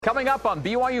Coming up on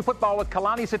BYU Football with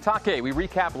Kalani Sitake, we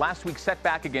recap last week's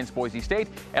setback against Boise State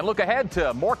and look ahead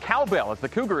to more cowbell as the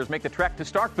Cougars make the trek to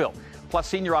Starkville. Plus,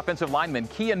 senior offensive lineman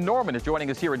Kian Norman is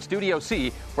joining us here in Studio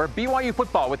C, where BYU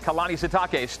Football with Kalani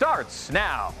Sitake starts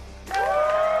now.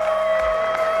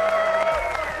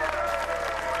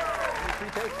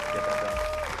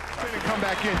 Going to come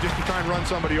back in just to try and run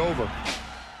somebody over.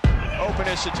 Open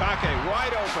is Sitake,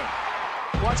 wide open.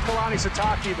 Watch Kalani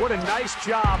Sitake. What a nice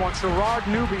job on Gerard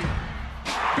Newby.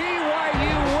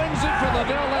 BYU wins it for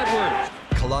Lavelle Edwards.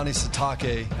 Kalani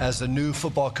Sitake as the new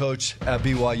football coach at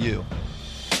BYU.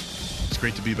 It's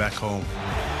great to be back home.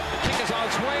 The kick is on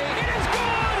its way. It is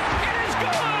good! It is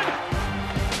good!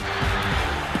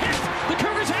 The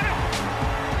Cougars have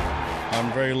it! I'm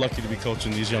very lucky to be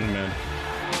coaching these young men.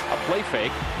 A play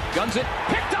fake. Guns it.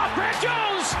 Picked off Grant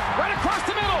Jones! Right across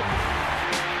the middle.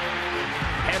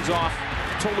 Hands off.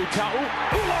 Tolu Tau.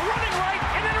 Ula running right,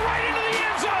 and then right into the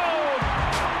end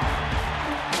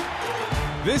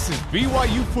zone. This is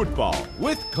BYU Football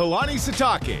with Kalani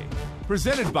Sitake,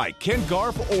 presented by Ken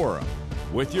Garff Aura,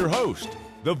 with your host,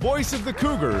 the voice of the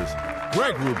Cougars,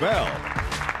 Greg Wrubell.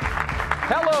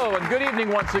 Hello and good evening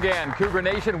once again, Cougar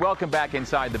Nation. Welcome back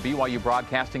inside the BYU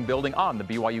Broadcasting Building on the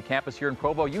BYU campus here in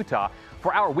Provo, Utah,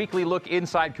 for our weekly look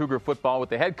inside Cougar football with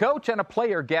the head coach and a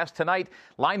player guest tonight.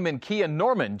 Lineman Kian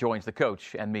Norman joins the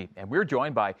coach and me. And we're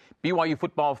joined by BYU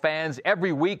football fans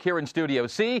every week here in Studio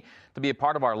C. To be a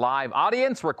part of our live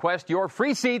audience, request your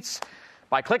free seats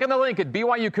by clicking the link at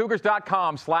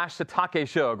byucougars.com/Sitake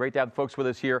Show. Great to have folks with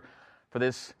us here for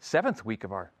this 7th week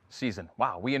of our season.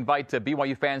 Wow. We invite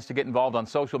BYU fans to get involved on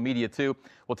social media, too.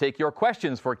 We'll take your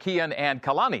questions for Kian and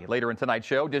Kalani later in tonight's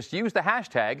show. Just use the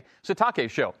hashtag Sitake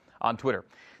Show on Twitter.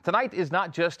 Tonight is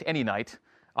not just any night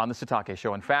on the Sitake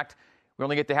Show. In fact, we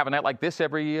only get to have a night like this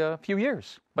every few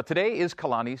years. But today is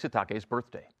Kalani Sitake's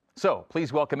birthday. So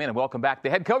please welcome in and welcome back the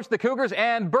head coach of the Cougars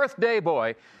and birthday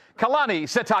boy, Kalani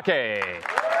Sitake.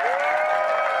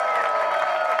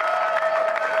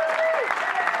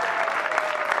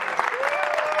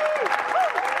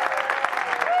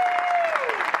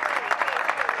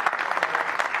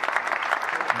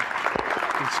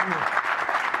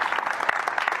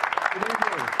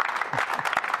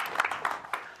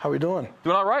 How we doing?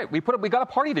 Doing all right. We got a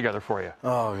party together for you.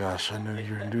 Oh gosh, I knew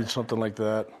you were gonna do something like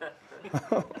that.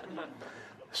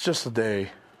 It's just a day.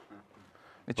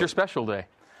 It's your special day.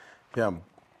 Yeah, I'm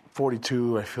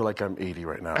 42. I feel like I'm 80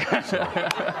 right now. So.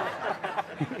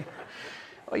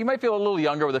 Well, you might feel a little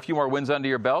younger with a few more wins under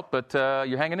your belt, but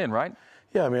you're hanging in, right?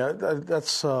 Yeah, I mean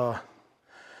that's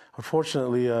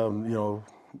unfortunately,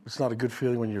 it's not a good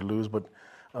feeling when you lose, but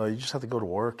you just have to go to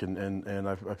work, and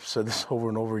I've said this over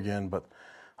and over again, but.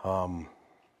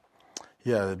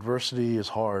 Adversity is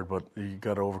hard, but you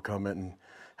got to overcome it and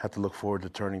have to look forward to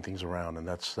turning things around, and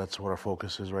that's what our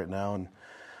focus is right now. And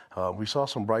we saw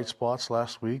some bright spots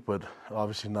last week, but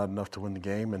obviously not enough to win the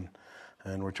game,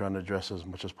 and we're trying to address as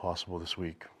much as possible this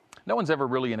week. No one's ever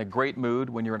really in a great mood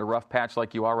when you're in a rough patch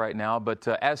like you are right now, but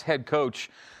as head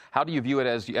coach, how do you view it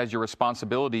as your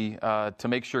responsibility to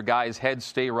make sure guys' heads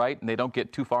stay right and they don't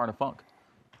get too far in a funk?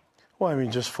 Well, I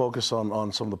mean, just focus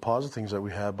on some of the positive things that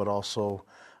we have, but also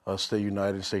stay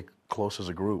united and stay close as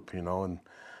a group, And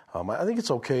I think it's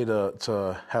okay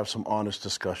to have some honest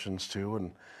discussions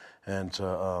too, and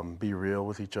to be real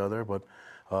with each other. But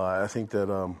I think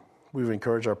that we've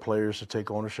encouraged our players to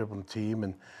take ownership on the team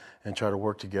and try to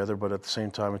work together. But at the same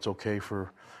time, it's okay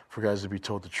for guys to be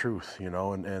told the truth,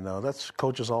 And that's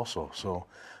coaches also. So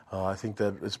I think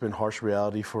that it's been harsh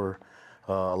reality for.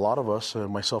 A lot of us,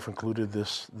 myself included,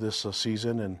 this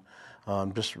season,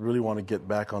 and just really want to get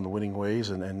back on the winning ways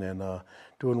and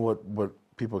doing what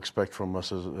people expect from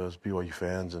us as BYU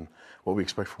fans and what we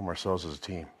expect from ourselves as a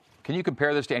team. Can you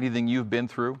compare this to anything you've been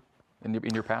through in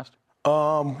your past?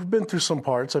 We've been through some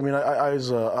parts. I mean, I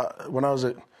was when I was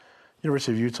at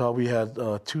University of Utah, we had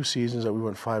 2 seasons that we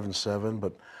went 5-7,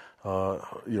 but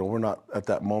we're not at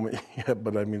that moment yet.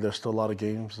 But I mean, there's still a lot of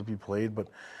games to be played, but.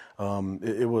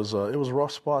 It was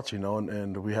rough spots,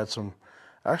 and we had some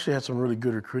really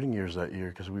good recruiting years that year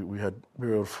because we were able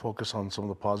to focus on some of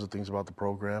the positive things about the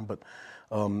program. But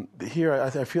here, I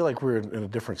feel like we're in a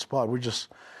different spot. If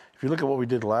you look at what we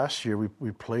did last year,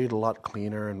 we played a lot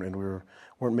cleaner and we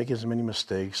weren't making as many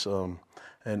mistakes.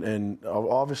 And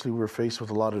obviously we're faced with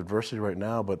a lot of adversity right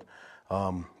now, but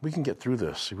we can get through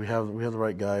this. We have the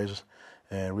right guys,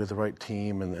 and we have the right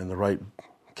team and the right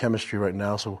chemistry right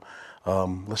now. So.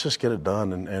 Let's just get it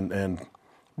done, and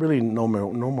really no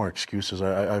more excuses.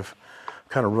 I've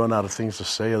kind of run out of things to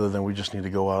say other than we just need to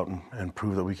go out and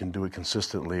prove that we can do it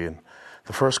consistently. And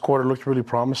the first quarter looked really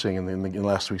promising in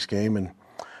last week's game, and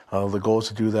the goal is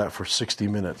to do that for 60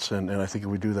 minutes, and I think if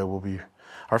we do that,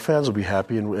 our fans will be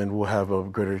happy, and we'll have a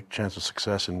greater chance of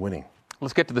success in winning.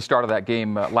 Let's get to the start of that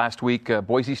game last week.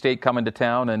 Boise State coming to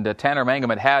town, and Tanner Mangum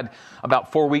had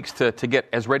about 4 weeks to get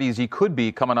as ready as he could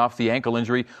be coming off the ankle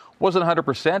injury. Wasn't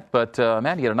 100%, but,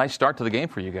 man, he had a nice start to the game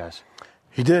for you guys.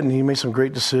 He did, and he made some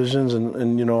great decisions,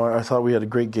 and you know, I thought we had a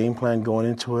great game plan going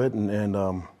into it,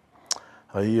 and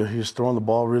he was throwing the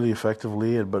ball really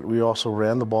effectively, but we also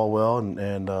ran the ball well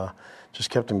and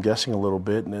just kept him guessing a little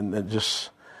bit, and it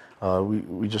just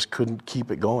we just couldn't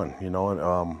keep it going, you know. And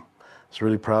I was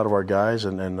really proud of our guys,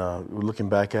 and looking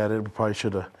back at it, we probably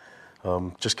should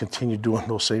have just continued doing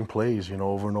those same plays, you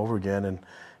know, over and over again,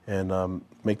 and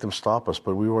make them stop us.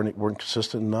 But we weren't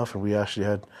consistent enough, and we actually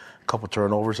had a couple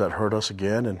turnovers that hurt us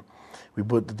again, and we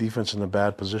put the defense in a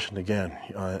bad position again.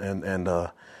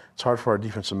 It's hard for our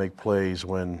defense to make plays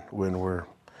when we're,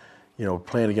 you know,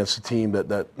 playing against a team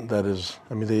that is.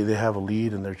 I mean, they have a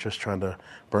lead and they're just trying to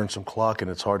burn some clock, and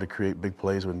it's hard to create big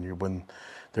plays when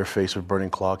they're faced with burning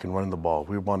clock and running the ball.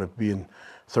 We want to be in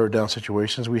third down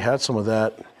situations. We had some of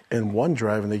that in one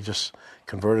drive, and they just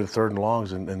converted third and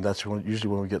longs, and that's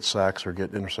usually when we get sacks or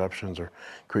get interceptions or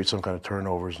create some kind of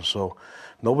turnovers. And so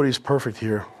nobody's perfect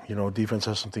here. You know, defense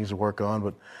has some things to work on,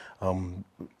 but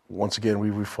once again,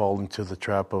 we fall into the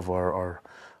trap of our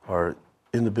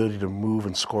inability to move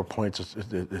and score points.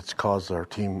 It's caused our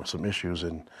team some issues,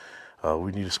 and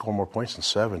we need to score more points than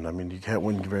 7. I mean, you can't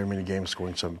win very many games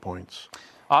scoring 7 points.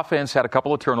 Offense had a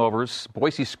couple of turnovers.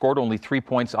 Boise scored only 3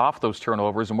 points off those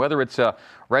turnovers, and whether it's a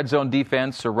red zone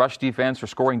defense or rush defense or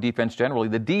scoring defense generally,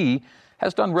 the D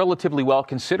has done relatively well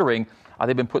considering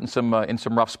they've been put in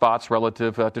some rough spots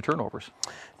relative to turnovers.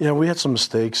 Yeah, we had some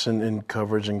mistakes in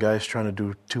coverage and guys trying to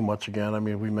do too much again. I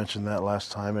mean, we mentioned that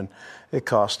last time, and it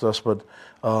cost us. But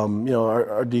you know,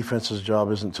 our defense's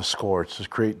job isn't to score; it's to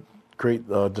create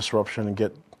disruption and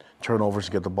get turnovers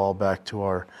and get the ball back to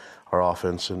our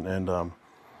offense. And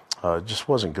it just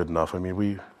wasn't good enough. I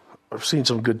mean, I've seen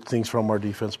some good things from our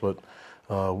defense, but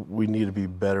we need to be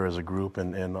better as a group.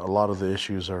 And a lot of the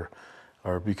issues are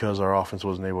because our offense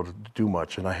wasn't able to do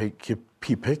much. And I hate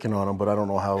keep picking on them, but I don't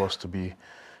know how else to be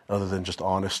other than just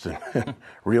honest and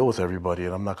real with everybody.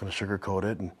 And I'm not going to sugarcoat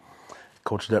it. And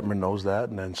Coach Detmer knows that,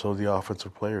 and then so the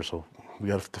offensive players. So we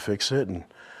got to fix it, and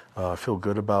I feel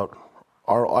good about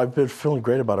I've been feeling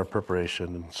great about our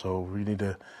preparation, and so we need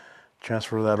to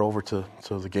transfer that over to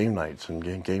the game nights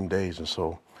and game days. And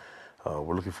so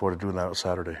we're looking forward to doing that on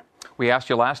Saturday. We asked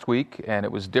you last week, and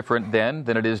it was different then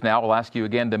than it is now. We'll ask you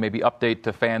again to maybe update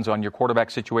to fans on your quarterback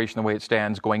situation, the way it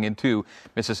stands going into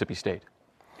Mississippi State.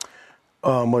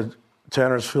 Well,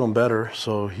 Tanner's feeling better,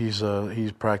 so he's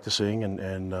practicing,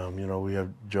 and you know, we have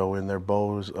Joe in there.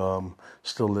 Bo's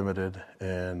still limited,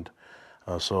 and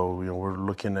so you know, we're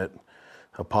looking at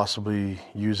possibly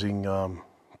using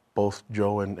both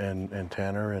Joe and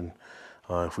Tanner, and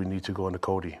if we need to go into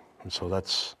Cody. And so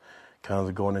that's kind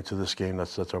of going into this game.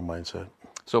 That's our mindset.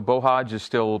 So Bo Hodge is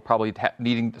still probably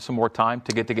needing some more time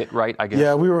to get right, I guess.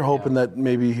 Yeah, we were hoping that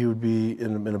maybe he would be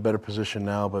in a better position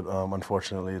now, but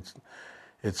unfortunately,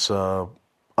 it's on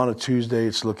a Tuesday.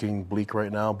 It's looking bleak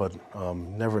right now, but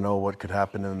never know what could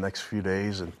happen in the next few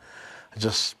days. And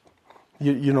just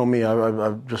you know me,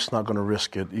 I'm just not going to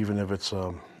risk it, even if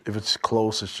it's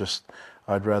close. It's just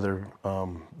I'd rather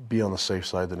be on the safe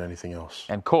side than anything else.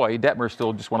 And Coy Detmer is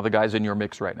still just one of the guys in your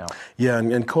mix right now. Yeah,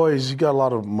 and Coy's got a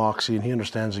lot of moxie, and he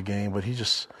understands the game, but he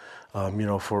just, you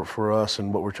know, for us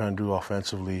and what we're trying to do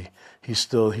offensively, he's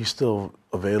still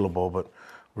available, but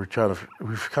we've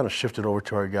kind of shifted over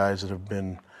to our guys that have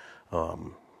been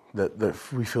that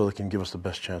we feel that can give us the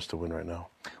best chance to win right now.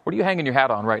 What are you hanging your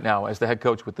hat on right now as the head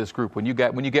coach with this group? When you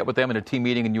get with them in a team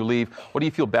meeting and you leave, what do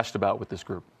you feel best about with this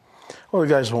group? Well, the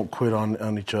guys won't quit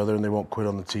on each other, and they won't quit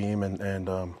on the team, and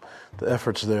the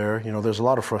effort's there. You know, there's a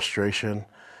lot of frustration,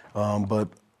 but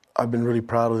I've been really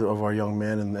proud of our young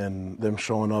men and them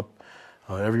showing up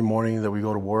every morning that we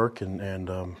go to work, and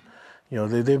you know,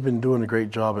 they've been doing a great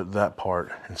job at that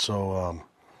part. And so,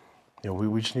 you know,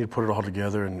 we just need to put it all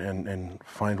together and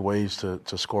find ways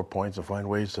to score points and find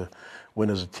ways to win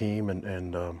as a team,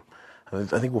 and I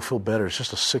think we'll feel better. It's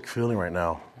just a sick feeling right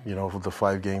now, you know, with the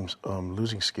 5 games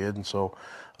losing skid. And so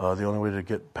the only way to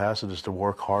get past it is to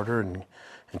work harder and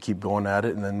keep going at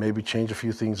it, and then maybe change a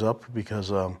few things up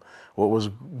because what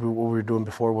we were doing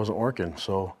before wasn't working.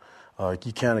 So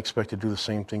you can't expect to do the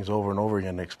same things over and over again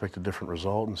and expect a different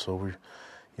result. And so we, you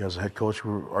know, as a head coach,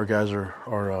 our guys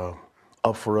are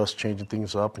up for us changing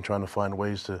things up and trying to find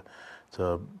ways to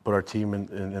put our team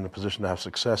in a position to have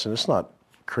success. And it's not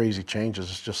crazy changes.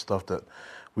 It's just stuff that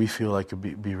we feel like could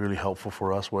be really helpful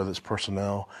for us, whether it's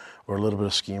personnel or a little bit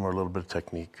of scheme or a little bit of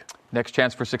technique. Next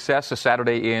chance for success is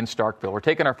Saturday in Starkville. We're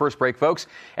taking our first break, folks.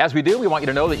 As we do, we want you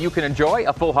to know that you can enjoy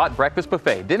a full hot breakfast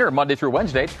buffet, dinner Monday through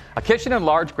Wednesday, a kitchen and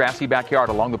large grassy backyard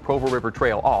along the Provo River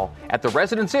Trail, all at the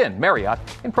Residence Inn Marriott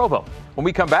in Provo. When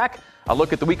we come back, a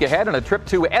look at the week ahead and a trip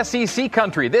to SEC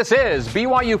country. This is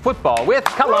BYU Football with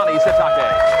Kalani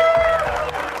Sitake.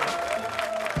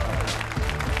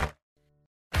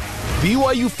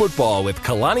 BYU Football with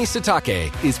Kalani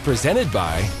Sitake is presented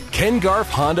by Ken Garff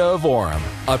Honda of Orem,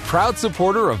 a proud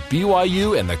supporter of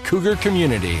BYU and the Cougar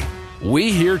community.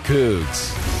 We hear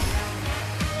Cougs.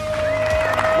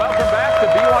 Welcome back to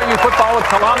BYU Football with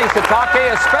Kalani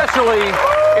Sitake, especially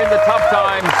in the tough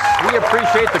times. We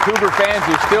appreciate the Cougar fans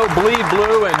who still bleed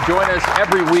blue and join us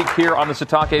every week here on the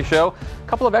Sitake Show. A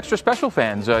couple of extra special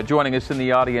fans joining us in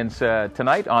the audience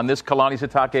tonight on this Kalani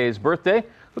Sitake's birthday.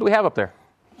 Who do we have up there?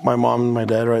 My mom and my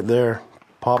dad right there.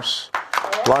 Pops,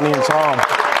 Lonnie and Tom.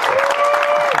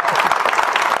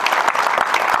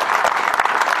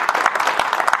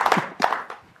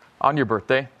 On your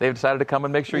birthday, they've decided to come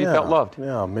and make sure you felt loved.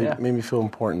 Yeah, made me feel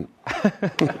important.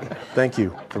 Thank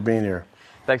you for being here.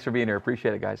 Thanks for being here.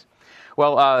 Appreciate it, guys.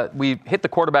 Well, we hit the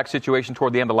quarterback situation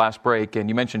toward the end of last break, and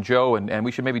you mentioned Joe, and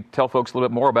we should maybe tell folks a little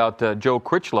bit more about Joe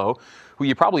Critchlow, who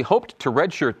you probably hoped to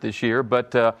redshirt this year,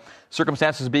 but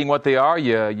circumstances being what they are,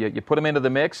 you put him into the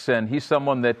mix, and he's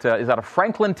someone that is out of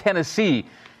Franklin, Tennessee,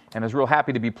 and is real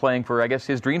happy to be playing for, I guess,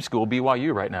 his dream school,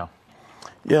 BYU, right now.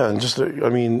 Yeah,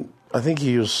 and I think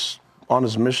he was on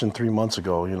his mission 3 months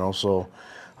ago, so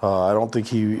I don't think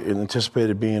he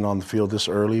anticipated being on the field this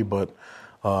early, but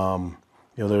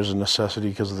there's a necessity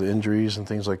because of the injuries and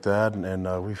things like that, and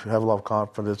we have a lot of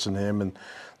confidence in him and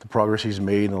the progress he's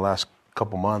made in the last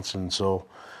couple months, and so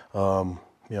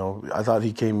I thought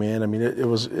he came in. I mean, it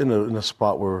was in a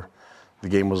spot where the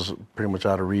game was pretty much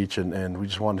out of reach, and we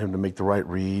just wanted him to make the right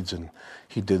reads, and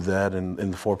he did that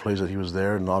in the 4 plays that he was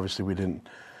there, and obviously we didn't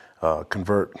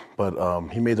convert, but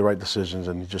he made the right decisions,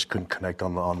 and he just couldn't connect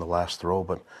on the last throw.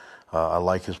 But I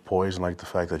like his poise and like the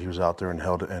fact that he was out there and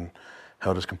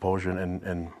held his composure,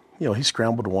 and he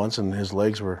scrambled once, and his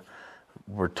legs were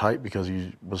tight because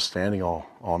he was standing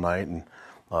all night, and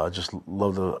just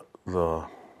love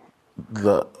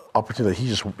the opportunity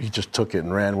that he just took it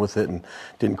and ran with it and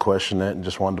didn't question it and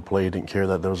just wanted to play. He didn't care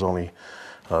that there was only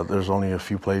a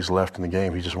few plays left in the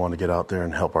game. He just wanted to get out there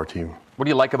and help our team. What do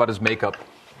you like about his makeup?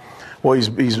 Well,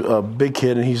 he's a big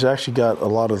kid, and he's actually got a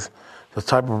lot of the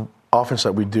type of offense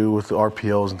that we do with the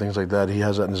RPOs and things like that. He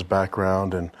has that in his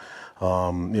background, and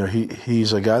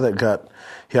he's a guy that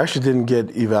he actually didn't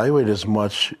get evaluated as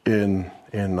much in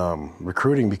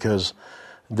recruiting because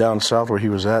down south where he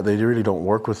was at, they really don't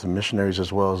work with the missionaries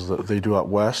as well as they do out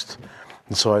west,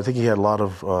 and so I think he had a lot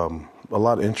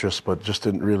of interest, but just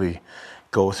didn't really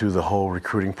go through the whole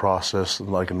recruiting process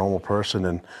like a normal person.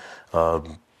 And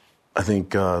I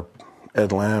think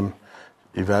Ed Lamb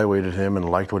evaluated him and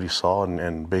liked what he saw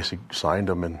and basically signed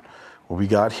him. And when we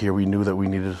got here, we knew that we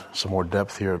needed some more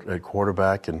depth here at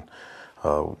quarterback, and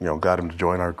got him to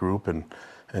join our group, and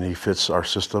he fits our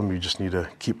system. You just need to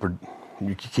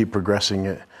keep progressing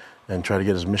it and try to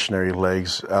get his missionary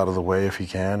legs out of the way if he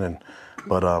can.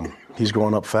 But he's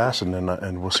growing up fast,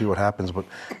 and we'll see what happens. But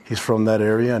he's from that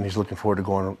area, and he's looking forward to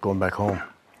going back home.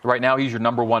 Right now, he's your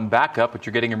number one backup, but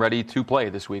you're getting him ready to play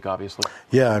this week, obviously.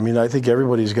 Yeah, I think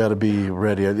everybody's got to be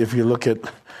ready. If you look at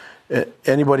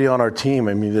anybody on our team,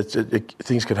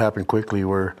 things could happen quickly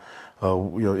where,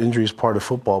 injury is part of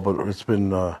football, but it's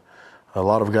been a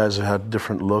lot of guys that had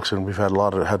different looks, and we've had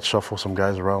had to shuffle some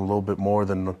guys around a little bit more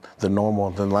than normal,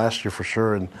 than last year for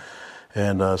sure.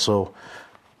 And so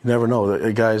you never know.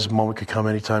 A guy's moment could come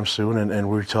anytime soon, and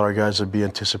we tell our guys to be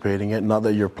anticipating it. Not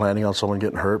that you're planning on someone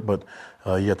getting hurt, but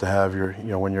you have to have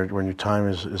when your time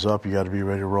is up, you got to be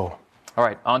ready to roll. All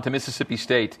right, on to Mississippi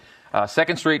State.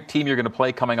 Second straight team you're going to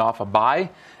play coming off a bye,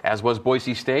 as was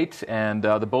Boise State. And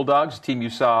the Bulldogs, team you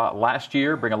saw last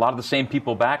year, bring a lot of the same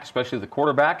people back, especially the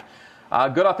quarterback.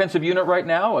 Good offensive unit right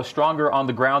now, stronger on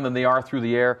the ground than they are through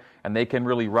the air, and they can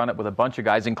really run it with a bunch of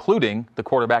guys, including the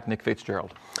quarterback, Nick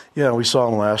Fitzgerald. Yeah, we saw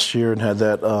him last year and had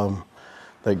that,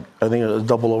 I think, a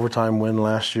double overtime win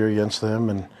last year against them.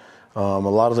 And a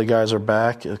lot of the guys are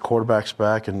back, the quarterback's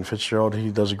back, and Fitzgerald,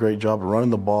 he does a great job of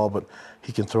running the ball, but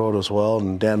he can throw it as well.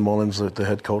 And Dan Mullins, the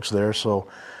head coach there, so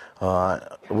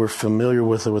we're familiar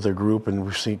with it with their group, and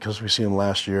we've seen them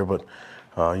last year, but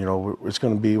it's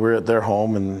going to be, we're at their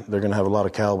home, and they're going to have a lot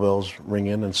of cowbells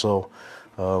ringing, and so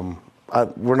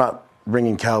we're not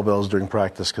ringing cowbells during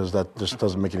practice because that just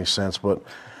doesn't make any sense. But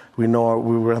we know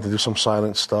we're going to have to do some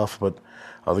silent stuff. But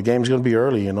the game's going to be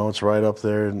early. It's right up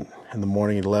there in the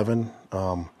morning, 11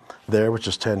 there, which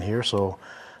is 10 here. So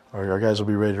our guys will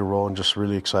be ready to roll and just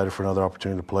really excited for another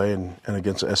opportunity to play and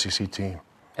against the SEC team.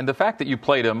 And the fact that you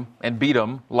played them and beat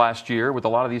them last year with a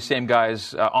lot of these same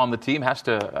guys on the team has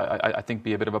to, I think,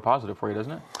 be a bit of a positive for you,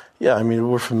 doesn't it? Yeah, I mean,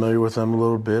 we're familiar with them a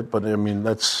little bit, but I mean,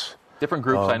 that's... Different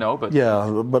groups, I know, but...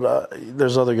 Yeah, but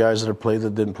there's other guys that have played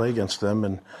that didn't play against them,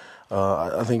 and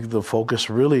I think the focus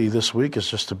really this week is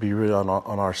just to be really on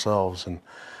ourselves. And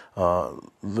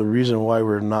the reason why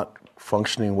we're not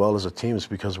functioning well as a team is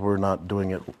because we're not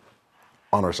doing it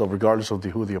on ourselves, regardless of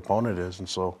who the opponent is. And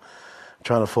so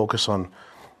trying to focus on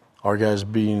our guys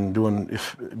being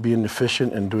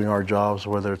efficient and doing our jobs,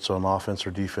 whether it's on offense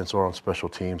or defense or on special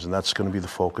teams, and that's going to be the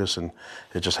focus. And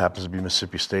it just happens to be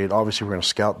Mississippi State. Obviously, we're going to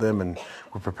scout them and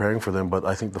we're preparing for them, but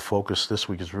I think the focus this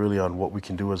week is really on what we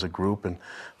can do as a group and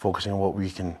focusing on what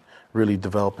we can really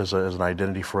develop as an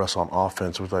identity for us on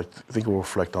offense, which I think will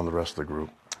reflect on the rest of the group.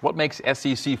 What makes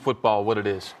SEC football what it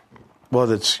is?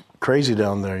 Well, it's crazy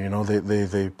down there.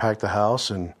 They pack the house,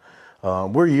 and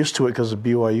we're used to it because of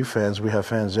BYU fans. We have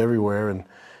fans everywhere,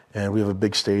 and we have a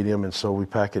big stadium, and so we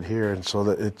pack it here. And so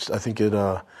that I think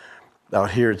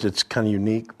out here it's kind of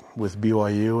unique with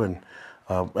BYU,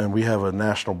 and we have a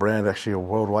national brand, actually a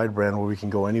worldwide brand, where we can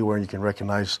go anywhere and you can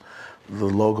recognize the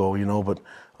logo. But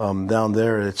down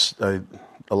there, it's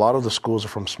a lot of the schools are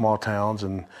from small towns,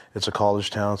 and it's a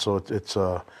college town, so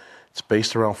it's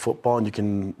based around football, and you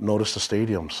can notice the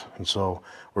stadiums. And so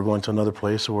we're going to another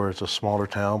place where it's a smaller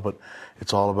town, but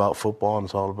it's all about football, and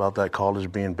it's all about that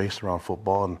college being based around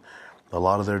football. And a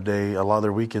lot of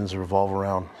their weekends revolve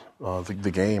around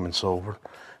the game. And so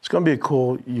it's going to be a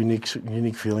cool, unique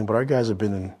feeling. But our guys have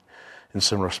been in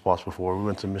similar spots before. We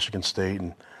went to Michigan State,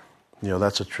 and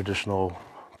that's a traditional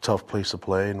tough place to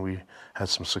play, and we had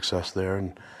some success there.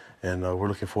 And we're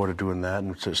looking forward to doing that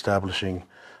and to establishing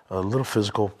a little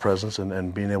physical presence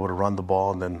and being able to run the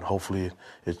ball, and then hopefully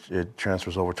it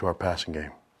transfers over to our passing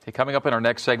game. Hey, coming up in our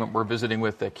next segment, we're visiting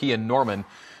with Keon Norman.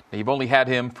 Now, you've only had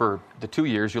him for the 2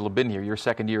 years you'll have been here. Your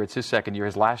second year, it's his second year,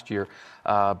 his last year.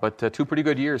 But 2 pretty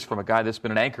good years from a guy that's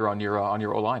been an anchor on your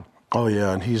O-line. Oh,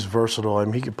 yeah, and he's versatile. I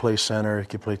mean, he could play center, he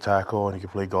could play tackle, and he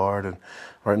could play guard. And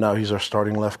right now he's our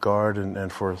starting left guard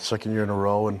and for the second year in a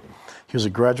row. And he was a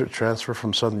graduate transfer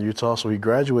from Southern Utah, so he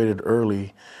graduated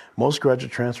early. Most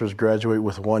graduate transfers graduate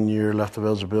with 1 year left of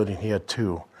eligibility, and he had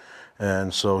 2.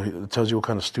 And so it tells you what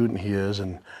kind of student he is.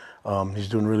 And he's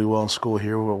doing really well in school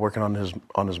here. We're working on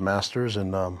his master's,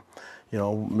 and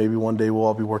maybe one day we'll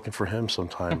all be working for him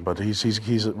sometime. But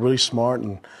he's really smart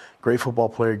and great football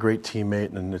player, great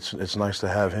teammate, and it's nice to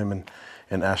have him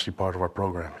and Ashley part of our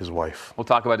program, his wife. We'll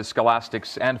talk about his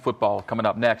scholastics and football coming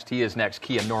up next. He is next,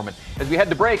 Keon Norman. As we head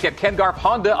to break at Ken Garff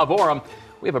Honda of Orem,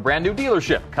 we have a brand new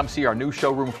dealership. Come see our new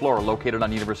showroom floor located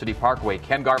on University Parkway.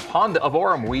 Ken Garff Honda of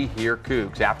Orem, we hear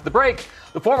Cougs. After the break,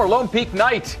 the former Lone Peak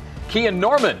Knight, Keon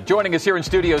Norman, joining us here in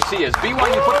Studio C as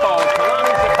BYU football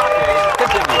Kalani Sitake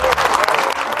continues.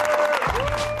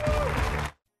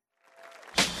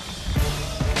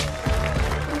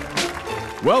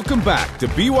 Welcome back to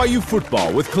BYU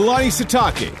Football with Kalani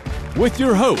Sitake with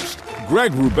your host,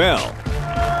 Greg Wrubell.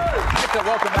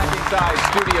 Welcome back inside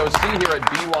Studio C here at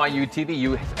BYU TV.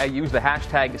 You use the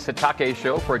hashtag Sitake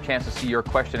Show for a chance to see your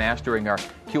question asked during our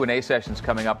Q&A sessions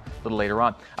coming up a little later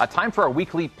on. Time for our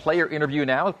weekly player interview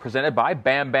now, presented by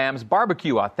Bam Bam's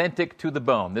Barbecue, authentic to the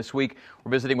bone. This week,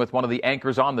 we're visiting with one of the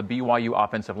anchors on the BYU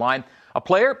offensive line, a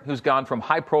player who's gone from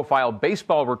high-profile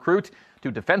baseball recruit to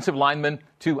defensive lineman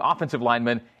to offensive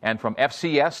lineman, and from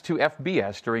FCS to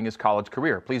FBS during his college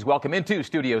career. Please welcome into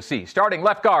Studio C, starting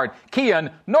left guard, Keon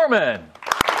Norman.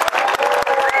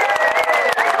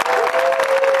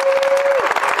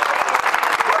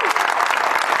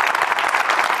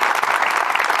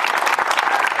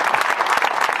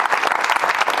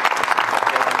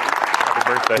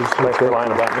 Happy birthday. Thanks for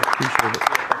lying about me.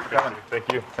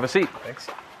 Thank you. Have a seat. Thanks.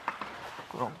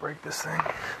 Don't break this thing.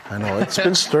 I know, it's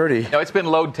been sturdy. No, it's been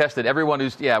load tested. Everyone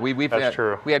who's, we've That's had,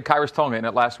 true. We had Kyrus Tonga in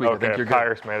it last week. Okay, I think you're if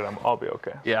good. Kyrus made it, I'll be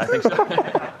okay. Yeah, I think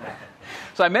so.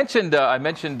 So I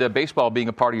mentioned baseball being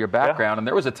a part of your background, and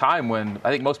there was a time when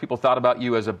I think most people thought about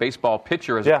you as a baseball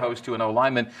pitcher as opposed to an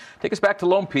O-lineman. Take us back to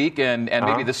Lone Peak and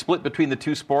maybe the split between the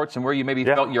two sports and where you maybe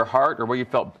felt in your heart or where you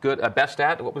felt best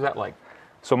at. What was that like?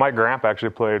 So my grandpa actually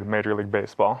played Major League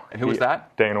Baseball. And who was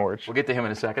that? Dane Orich. We'll get to him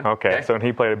in a second. Okay. So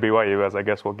he played at BYU, as I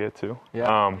guess we'll get to.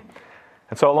 Yeah.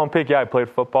 And so at Lone Peak, I played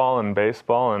football and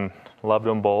baseball and loved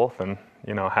them both, and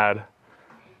had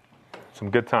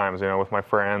some good times, with my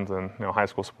friends, and high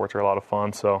school sports are a lot of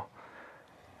fun. So,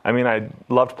 I mean, I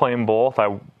loved playing both.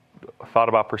 I thought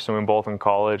about pursuing both in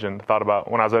college, and thought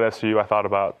about when I was at SU, I thought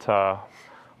about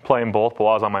playing both. But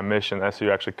while I was on my mission, SU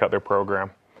actually cut their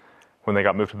program when they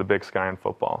got moved to the Big Sky in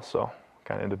football. So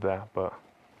kind of ended that. But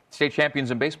state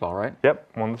champions in baseball, right?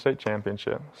 Yep, won the state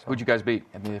championship. So. Who'd you guys beat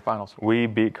in the finals? We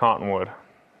beat Cottonwood,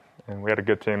 and we had a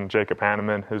good team. Jacob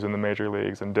Hanneman, who's in the major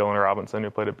leagues, and Dylan Robinson, who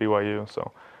played at BYU.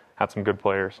 So had some good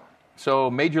players.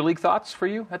 So major league thoughts for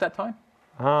you at that time?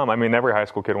 I mean, every high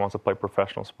school kid wants to play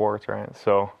professional sports, right?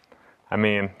 So, I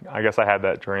mean, I guess I had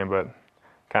that dream, but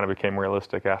kind of became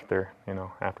realistic after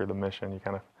the mission. You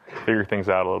kind of figure things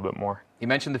out a little bit more. You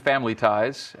mentioned the family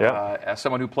ties. Yeah. As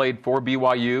someone who played for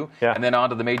BYU and then on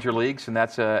to the major leagues, and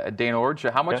that's Dane Orge.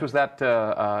 How much was that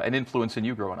an influence in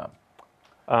you growing up?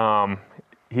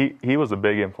 He was a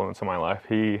big influence in my life.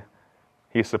 He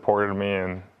supported me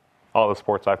in all the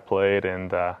sports I've played,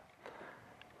 and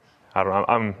I don't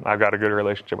know. I've got a good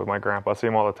relationship with my grandpa. I see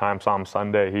him all the time. Saw him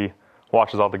Sunday. He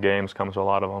watches all the games, comes to a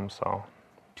lot of them. So,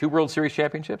 2 World Series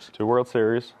championships. 2 World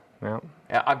Series. Yeah.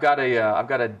 I've got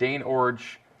a Dane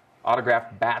Orge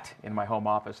autographed bat in my home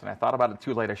office, and I thought about it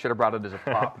too late. I should have brought it as a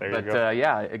prop. But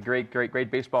a great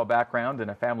baseball background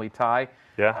and a family tie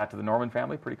to the Norman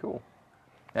family. Pretty cool.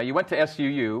 Now you went to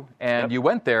SUU, and you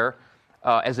went there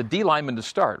as a D lineman to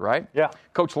start, right? Yeah.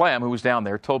 Coach Lamb, who was down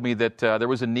there, told me that there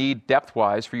was a need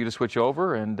depth-wise for you to switch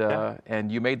over,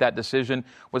 and you made that decision.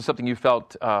 Was it something you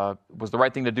felt was the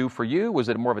right thing to do for you? Was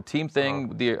it more of a team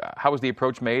thing? How was the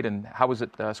approach made, and how was it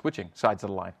switching sides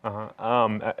of the line?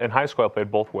 In high school, I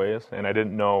played both ways, and I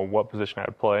didn't know what position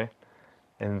I'd play.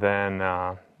 And then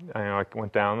I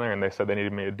went down there, and they said they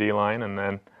needed me at D-line, and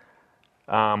then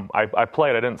I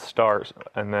played. I didn't start,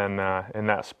 and then in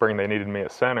that spring they needed me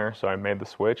at center, so I made the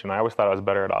switch. And I always thought I was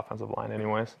better at offensive line,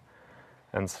 anyways,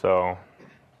 and so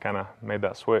kind of made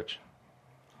that switch.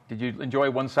 Did you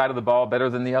enjoy one side of the ball better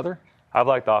than the other? I've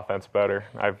liked offense better.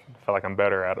 I feel like I'm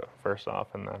better at it first off,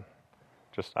 and then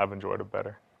I've enjoyed it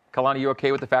better. Kalani, you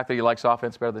okay with the fact that he likes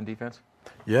offense better than defense?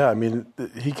 Yeah, I mean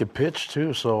he could pitch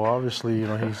too, so obviously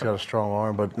he's got a strong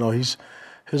arm, but no, his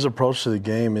approach to the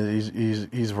game is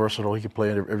he's versatile. He can play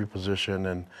in every position,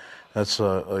 and that's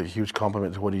a huge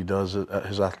compliment to what he does,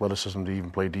 his athleticism to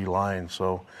even play D-line.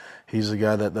 So he's the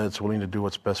guy that's willing to do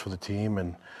what's best for the team,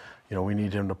 and we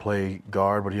need him to play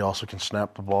guard, but he also can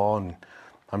snap the ball, and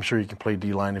I'm sure he can play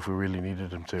D-line if we really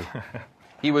needed him to.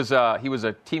 He was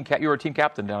a team. You were a team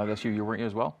captain down at SU. Weren't you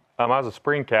as well? I was a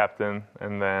spring captain,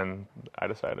 and then I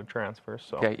decided to transfer.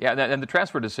 So. Okay, yeah, and the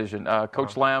transfer decision.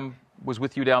 Coach Lamb was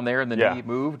with you down there, and then he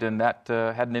moved, and that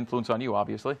had an influence on you,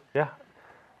 obviously. Yeah.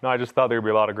 No, I just thought there would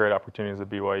be a lot of great opportunities at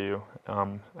BYU,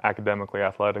 academically,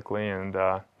 athletically, and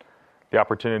the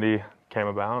opportunity came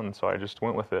about, and so I just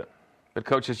went with it. But,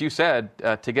 Coach, as you said,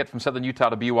 to get from Southern Utah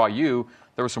to BYU,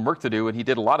 there was some work to do, and he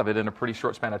did a lot of it in a pretty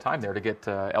short span of time there to get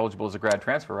eligible as a grad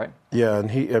transfer, right? Yeah,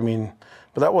 and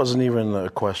but that wasn't even a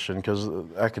question because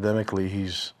academically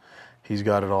he's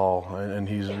got it all, and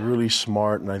he's really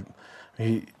smart, and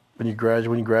when you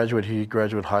graduate, he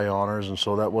graduated high honors, and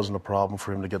so that wasn't a problem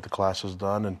for him to get the classes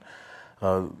done. And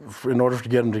in order to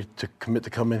get him to commit to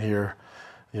come in here,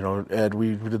 Ed,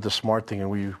 we did the smart thing, and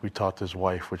we talked to his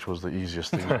wife, which was the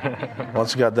easiest thing.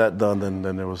 Once he got that done,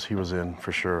 then he was in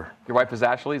for sure. Your wife is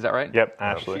Ashley, is that right? Yep,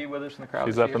 Ashley. Is she with us in the crowd?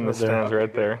 She's up in the stands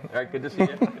right there. All right, good to see you.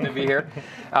 Good to be here.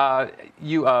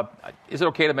 Is it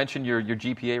okay to mention your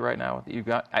GPA right now that you've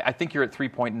got? I think you're at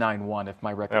 3.91, if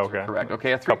my records are correct.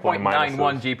 Okay, a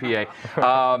 3.91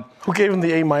 GPA. Who gave him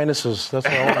the A minuses? That's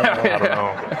what I want to know. I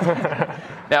don't know.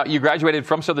 Now, you graduated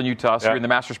from Southern Utah, so you're in the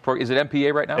master's program. Is it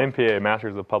MPA right now? MPA,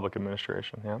 Master's of Public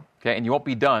Administration, yeah. Okay, and you won't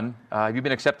be done. Have you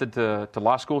been accepted to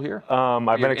law school here?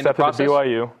 I've been accepted to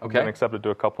BYU. Okay. I've been accepted to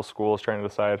a couple schools, trying to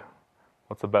decide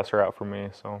what's the best route for me.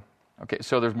 So. Okay,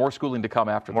 so there's more schooling to come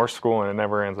after More this. schooling, it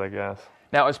never ends, I guess.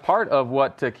 Now, as part of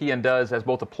what Kian does as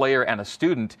both a player and a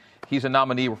student, he's a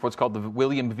nominee for what's called the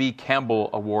William V. Campbell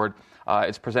Award.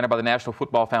 It's presented by the National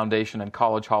Football Foundation and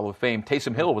College Hall of Fame.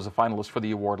 Taysom Hill was a finalist for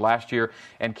the award last year,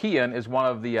 and Kian is one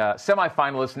of the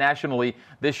semifinalists nationally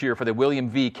this year for the William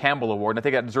V. Campbell Award. And I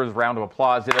think that deserves a round of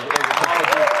applause. It acknowledges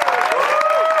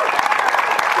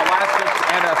scholastics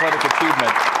and athletic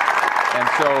achievement. And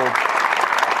so,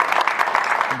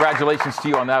 congratulations to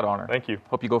you on that honor. Thank you.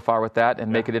 Hope you go far with that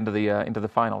and make it into the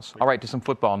finals. All right, to some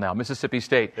football now. Mississippi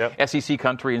State, SEC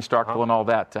country in Starkville and all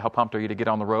that. How pumped are you to get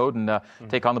on the road and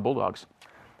take on the Bulldogs?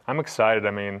 I'm excited.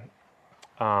 I mean,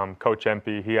 Coach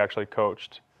Empey, he actually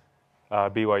coached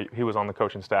BYU. He was on the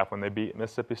coaching staff when they beat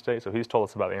Mississippi State, so he's told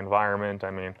us about the environment.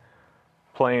 I mean,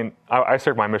 I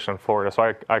served my mission in Florida, so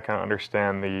I kind of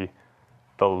understand the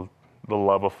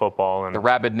love of football and the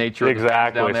rabid nature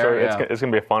exactly. of the fans down there. So it's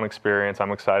going to be a fun experience.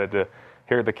 I'm excited to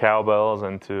hear the cowbells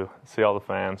and to see all the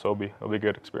fans. So it'll be a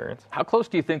good experience. How close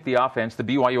do you think the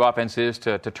BYU offense is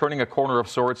to turning a corner of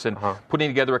sorts and putting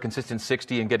together a consistent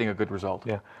 60 and getting a good result?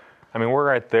 Yeah. I mean, we're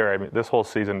right there. I mean, this whole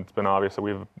season it's been obvious that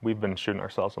we've been shooting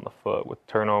ourselves in the foot with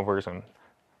turnovers and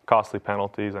costly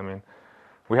penalties. I mean,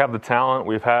 we have the talent.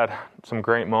 We've had some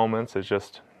great moments. We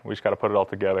just got to put it all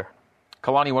together.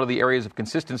 Kalani, one of the areas of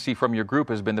consistency from your group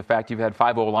has been the fact you've had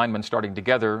 5 linemen starting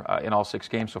together in all 6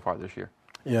 games so far this year.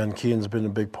 Yeah, and Kian's been a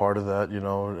big part of that,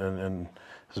 and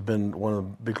has been one of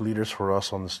the big leaders for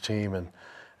us on this team.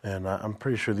 And I'm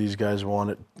pretty sure these guys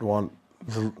want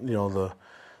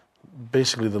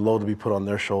basically the load to be put on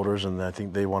their shoulders, and I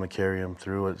think they want to carry them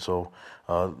through it. So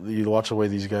you watch the way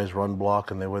these guys run block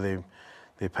and the way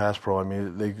they pass pro. I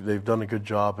mean, they've done a good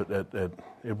job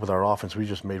with our offense. We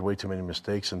just made way too many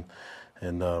mistakes,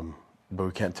 but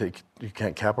you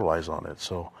can't capitalize on it.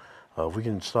 So if we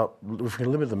can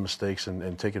limit the mistakes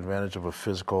and take advantage of a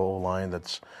physical line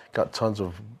that's got tons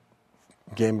of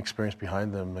game experience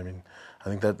behind them, I mean,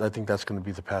 I think that's going to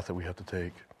be the path that we have to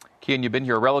take. Kian, you've been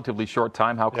here a relatively short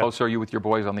time. How close are you with your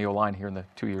boys on the O-line here in the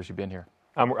 2 years you've been here?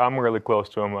 I'm really close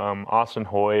to them. Austin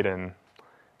Hoyt, and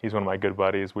he's one of my good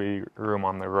buddies. We grew him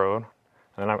on the road.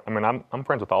 And I'm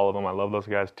friends with all of them. I love those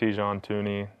guys. Tijon,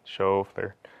 Tooney, Shoaf.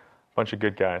 They're a bunch of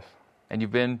good guys. And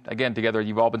you've been, again, together.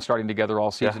 You've all been starting together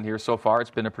all season here so far. It's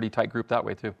been a pretty tight group that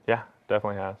way, too. Yeah,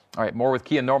 definitely has. All right, more with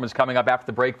Kian Norman's coming up after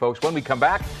the break, folks. When we come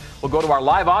back, we'll go to our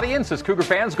live audience as Cougar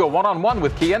fans go one-on-one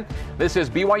with Kian. This is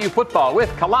BYU Football with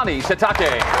Kalani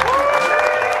Sitake.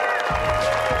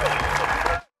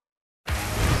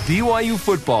 BYU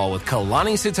Football with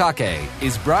Kalani Sitake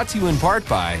is brought to you in part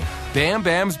by Bam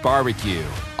Bam's Barbecue,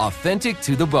 authentic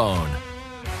to the bone.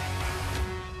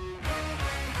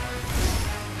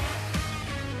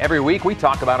 Every week we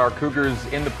talk about our Cougars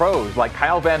in the pros, like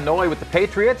Kyle Van Noy with the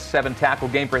Patriots, 7-tackle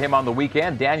game for him on the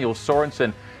weekend. Daniel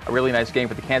Sorensen, a really nice game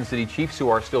for the Kansas City Chiefs, who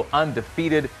are still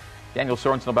undefeated. Daniel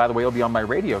Sorensen, by the way, will be on my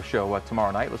radio show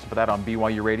tomorrow night. Listen for that on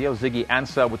BYU Radio. Ziggy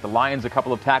Ansah with the Lions, a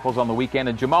couple of tackles on the weekend.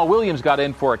 And Jamal Williams got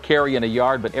in for a carry and a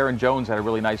yard, but Aaron Jones had a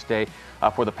really nice day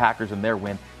for the Packers in their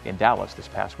win in Dallas this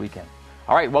past weekend.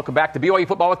 All right, welcome back to BYU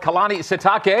Football with Kalani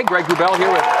Sitake. Greg Wrubell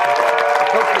here with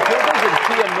Coach of the Cougars and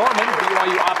Kian Norman,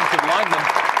 BYU offensive lineman.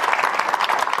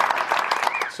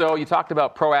 So you talked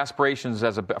about pro aspirations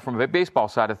from a baseball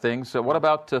side of things. So what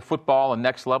about football and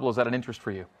next level? Is that an interest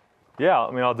for you? Yeah,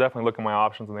 I mean, I'll definitely look at my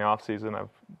options in the offseason.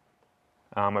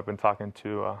 I've been talking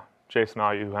to Jason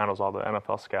Ayu, who handles all the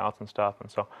NFL scouts and stuff, and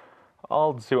so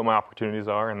I'll see what my opportunities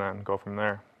are and then go from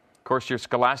there. Of course, you're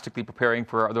scholastically preparing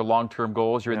for other long-term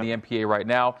goals. You're in the MPA right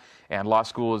now, and law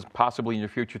school is possibly in your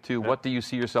future too. What do you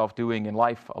see yourself doing in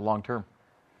life long-term?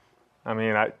 I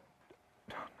mean, I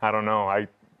don't know. I'm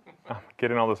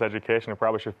getting all this education. I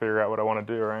probably should figure out what I want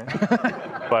to do,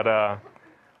 right? But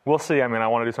we'll see. I mean, I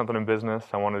want to do something in business.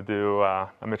 I want to do.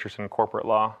 I'm interested in corporate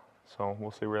law, so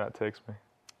we'll see where that takes me.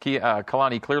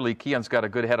 Kalani, clearly Kian's got a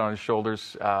good head on his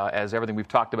shoulders, as everything we've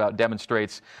talked about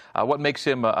demonstrates. What makes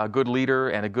him a good leader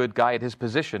and a good guy at his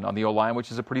position on the O-line,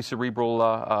 which is a pretty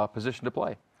cerebral position to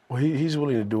play? Well, he's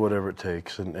willing to do whatever it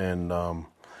takes, and I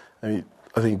mean,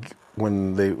 I think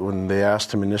when they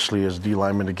asked him initially as D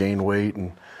lineman to gain weight,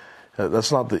 and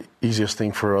that's not the easiest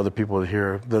thing for other people to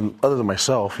hear, other than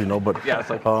myself, But it's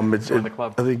like the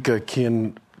club. I think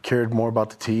Kian cared more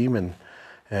about the team and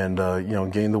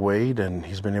gain the weight, and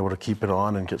he's been able to keep it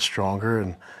on and get stronger.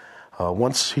 And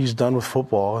once he's done with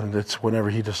football, and it's whenever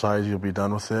he decides he'll be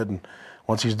done with it, and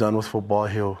once he's done with football,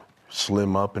 he'll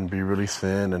slim up and be really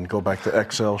thin and go back to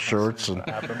XL shirts.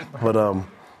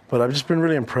 But I've just been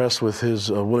really impressed with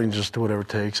his willingness to just do whatever it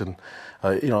takes. And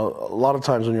a lot of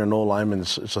times when you're an O-lineman,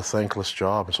 it's a thankless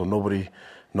job, and so nobody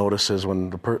notices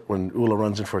when Ula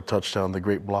runs in for a touchdown, the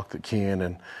great block that Kian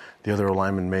and the other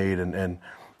O-lineman made, and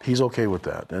he's okay with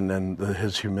that, and then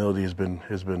his humility has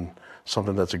been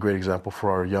something that's a great example for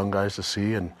our young guys to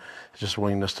see, and just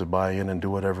willingness to buy in and do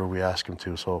whatever we ask him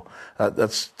to. So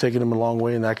that's taken him a long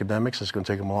way in academics. It's going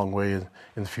to take him a long way in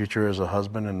the future as a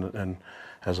husband and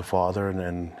as a father,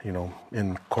 and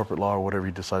in corporate law or whatever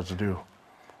he decides to do.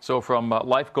 So from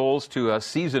life goals to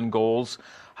season goals,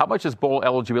 how much is bowl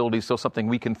eligibility still something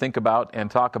we can think about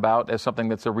and talk about as something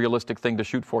that's a realistic thing to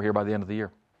shoot for here by the end of the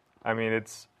year? I mean,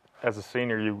 it's. As a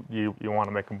senior, you want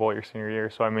to make a bowl your senior year.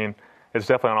 So, I mean, it's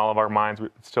definitely on all of our minds.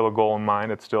 It's still a goal in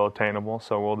mind. It's still attainable.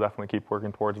 So we'll definitely keep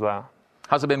working towards that.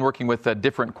 How's it been working with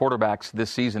different quarterbacks this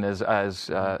season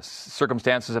as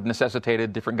circumstances have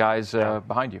necessitated different guys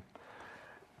behind you?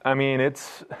 I mean, it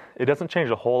doesn't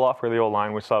change a whole lot for the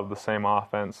O-line. We still have the same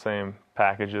offense, same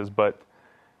packages. But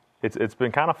it's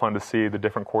been kind of fun to see the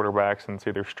different quarterbacks and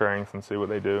see their strengths and see what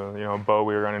they do. You know, Bo,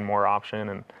 we were running more option,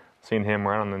 and seeing him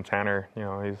run, and then Tanner, you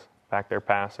know, he's back there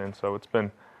passing. So it's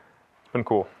been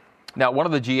cool. Now, one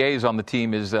of the GAs on the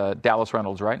team is Dallas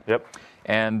Reynolds, right? Yep.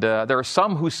 And there are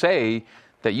some who say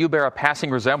that you bear a passing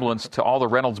resemblance to all the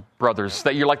Reynolds brothers,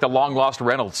 that you're like the long-lost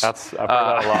Reynolds. I've heard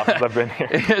that a lot since I've been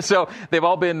here. So they've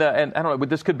all been, and I don't know, but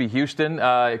this could be Houston.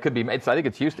 It could be, I think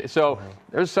it's Houston. So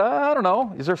there's, I don't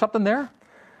know, is there something there?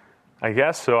 I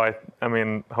guess so. I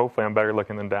mean, hopefully I'm better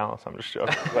looking than Dallas. I'm just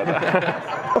joking. But,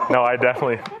 no,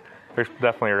 there's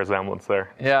definitely a resemblance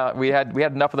there. Yeah, we had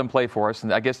enough of them play for us,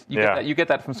 and I guess you get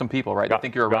that from some people, right? I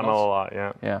think you're a Reynolds. Gotten a lot,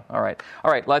 yeah. Yeah, all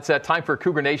right. Let's time for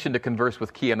Cougar Nation to converse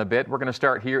with Kian a bit. We're going to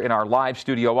start here in our live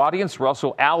studio audience.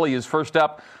 Russell Alley is first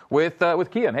up with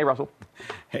Kian. Hey, Russell.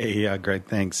 Hey, Greg.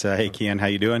 Thanks. Hey, Kian. How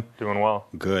you doing? Doing well.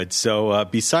 Good. So,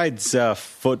 besides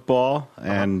football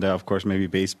and of course maybe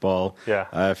baseball,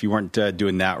 if you weren't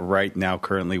doing that right now,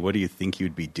 currently, what do you think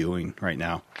you'd be doing right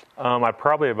now? I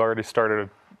probably have already started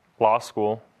law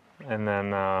school, and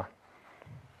then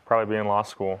probably be in law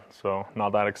school, so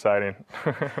not that exciting.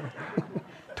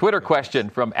 Twitter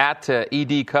question from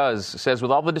 @EDCuz says,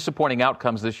 with all the disappointing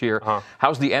outcomes this year,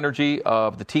 how's the energy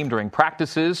of the team during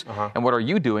practices, and what are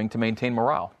you doing to maintain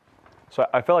morale? So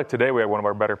I feel like today we had one of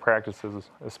our better practices,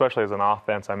 especially as an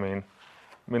offense. I mean,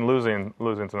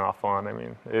 losing's not fun. I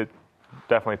mean, it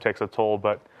definitely takes a toll,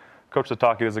 but Coach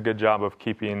Sitake does a good job of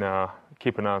keeping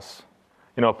us,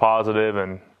 positive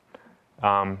and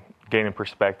gaining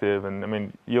perspective. And I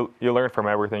mean, you learn from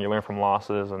everything. You learn from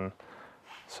losses, and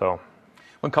so.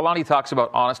 When Kalani talks about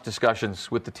honest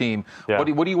discussions with the team, what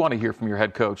do you want to hear from your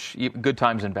head coach, good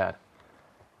times and bad?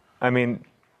 I mean,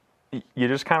 you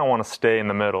just kind of want to stay in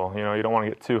the middle. You know, you don't want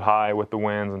to get too high with the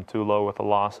wins and too low with the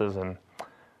losses. And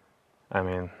I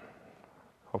mean,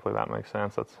 hopefully that makes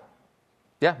sense.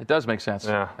 Yeah, it does make sense.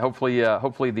 Yeah. Hopefully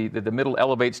the middle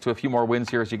elevates to a few more wins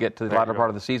here as you get to the latter part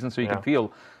of the season, so you can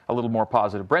feel a little more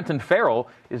positive. Brenton Farrell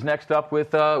is next up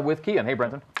with Kian. Hey,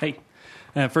 Brenton. Hey.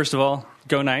 First of all,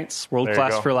 go Knights, world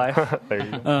class for life. There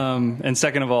you go. And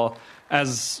second of all,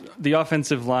 as the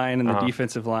offensive line and the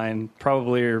defensive line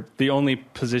probably are the only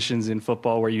positions in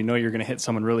football where you know you're going to hit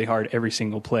someone really hard every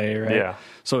single play, right? Yeah.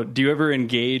 So do you ever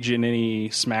engage in any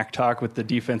smack talk with the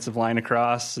defensive line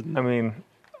across? I mean,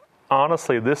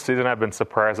 honestly, this season I've been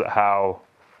surprised at how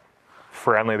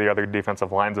friendly the other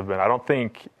defensive lines have been. I don't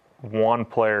think one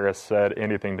player has said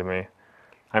anything to me.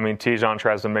 I mean, Tijon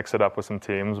tries to mix it up with some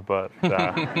teams, but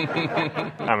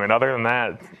I mean, other than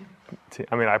that,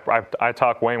 I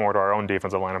talk way more to our own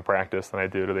defensive line in practice than I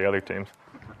do to the other teams.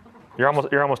 You're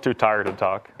almost too tired to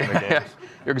talk in the games.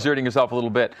 You're exerting yourself a little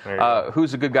bit.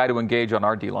 Who's a good guy to engage on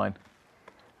our D-line?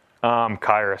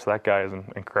 Kairos, that guy is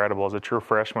incredible. As a true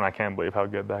freshman, I can't believe how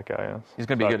good that guy is. He's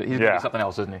going to be good. He's going to be something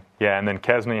else, isn't he? Yeah, and then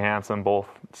Kesney, Hansen, both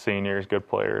seniors, good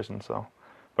players, and so.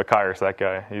 But Kairos, that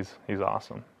guy, he's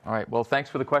awesome. All right. Well, thanks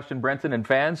for the question, Brenton and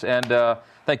fans, and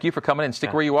thank you for coming in.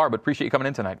 Stick where you are, but appreciate you coming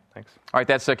in tonight. Thanks. All right,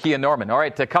 that's Kian Norman. All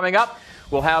right, coming up,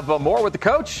 we'll have more with the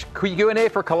coach. Q&A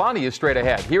for Kalani is straight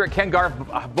ahead. Here at Ken Garff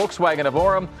Volkswagen of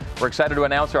Orem, we're excited to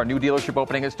announce our new dealership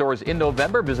opening at stores in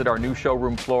November. Visit our new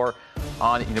showroom floor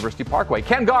on University Parkway.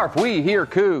 Ken Garff, we hear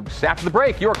Cougs. After the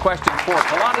break, your questions for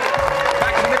Kalani.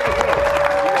 Back in a minute with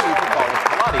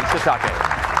Kalani Sitake.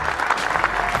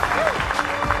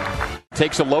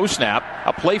 Takes a low snap,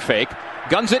 a play fake,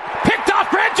 guns it, picked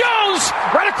off Grant Jones!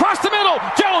 Right across the middle!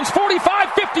 Jones,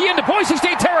 45-50 into Boise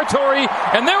State territory,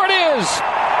 and there it is!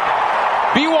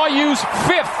 BYU's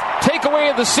 5th takeaway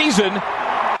of the season.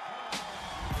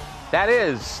 That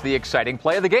is the exciting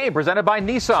play of the game, presented by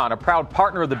Nissan, a proud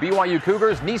partner of the BYU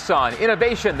Cougars. Nissan,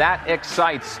 innovation that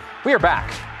excites. We are back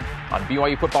on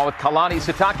BYU Football with Kalani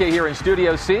Sitake here in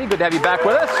Studio C. Good to have you back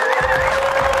with us.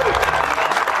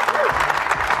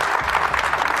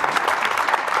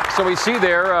 So we see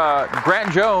there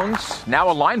Grant Jones, now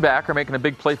a linebacker, making a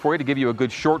big play for you to give you a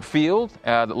good short field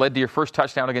that led to your first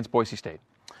touchdown against Boise State.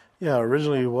 Yeah,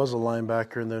 originally he was a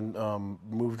linebacker and then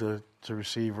moved to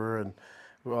receiver. And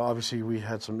obviously we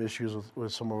had some issues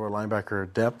with some of our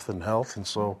linebacker depth and health. And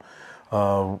so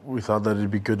we thought that it'd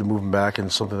be good to move him back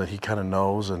into something that he kind of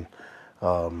knows. And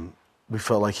we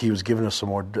felt like he was giving us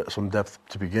some depth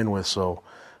to begin with. So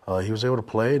he was able to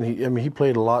play. And he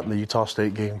played a lot in the Utah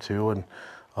State game too. And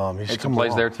he's some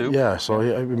plays there too? Yeah, so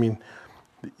I mean,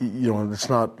 it's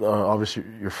not obviously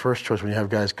your first choice when you have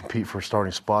guys compete for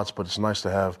starting spots, but it's nice to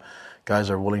have guys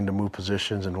that are willing to move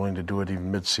positions and willing to do it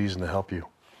even mid-season to help you.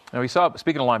 Now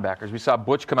speaking of linebackers, we saw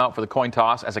Butch come out for the coin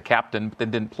toss as a captain, but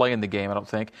then didn't play in the game, I don't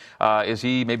think. Is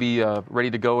he maybe ready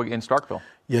to go in Starkville?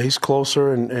 Yeah, he's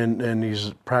closer and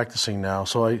he's practicing now.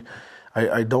 So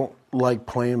I don't like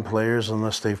playing players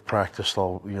unless they've practiced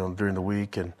all during the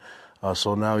week, and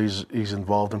so now he's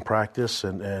involved in practice,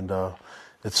 and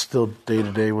it's still day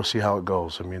to day. We'll see how it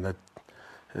goes. I mean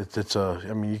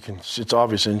it's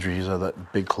obvious injury. He's had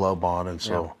that big club on, and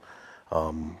so.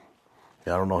 Yeah.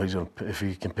 I don't know if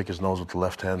he can pick his nose with the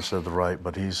left hand instead of the right,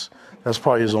 but that's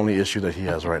probably his only issue that he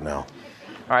has right now.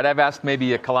 All right, I've asked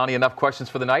maybe Kalani enough questions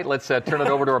for the night. Let's turn it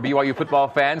over to our BYU football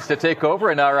fans to take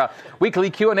over. In our weekly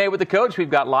Q&A with the coach,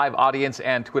 we've got live audience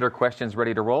and Twitter questions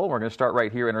ready to roll. We're going to start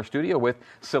right here in our studio with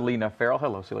Selena Farrell.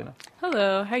 Hello, Selena.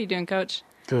 Hello. How you doing, Coach?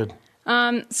 Good.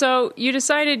 So you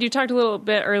talked a little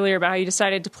bit earlier about how you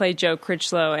decided to play Joe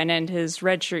Critchlow and end his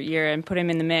redshirt year and put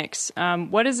him in the mix.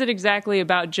 What is it exactly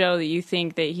about Joe that you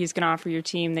think that he's going to offer your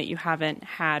team that you haven't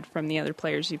had from the other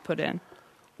players you put in?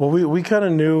 Well, we kind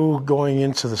of knew going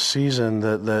into the season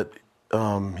that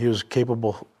he was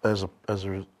capable as a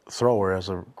thrower, as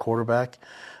a quarterback.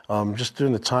 Just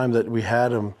during the time that we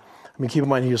had him, I mean, keep in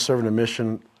mind he was serving a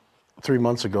mission 3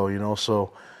 months ago,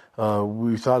 so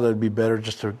we thought that it'd be better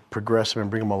just to progress him and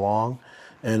bring him along.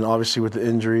 And obviously with the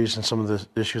injuries and some of the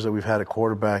issues that we've had at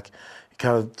quarterback, it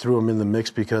kind of threw him in the mix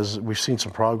because we've seen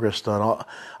some progress done.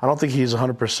 I don't think he's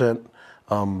 100%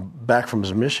 back from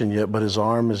his mission yet, but his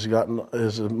arm is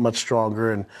much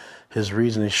stronger and his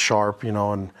reason is sharp,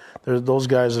 and those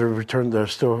guys that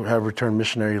still have returned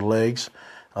missionary legs.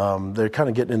 They're kind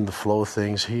of getting in the flow of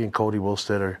things. He and Cody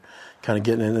Wilstead are kind of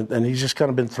getting in it, and he's just kind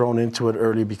of been thrown into it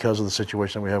early because of the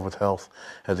situation we have with health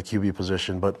at the QB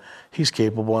position. But he's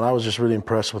capable, and I was just really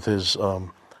impressed with his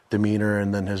demeanor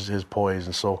and then his poise.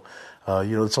 And so,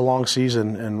 it's a long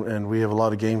season, and we have a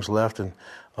lot of games left, and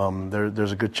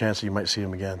there's a good chance that you might see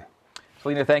him again.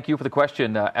 Selena, thank you for the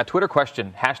question. A Twitter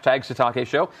question, #Satake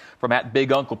Show from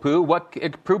 @BigUnclePoo. What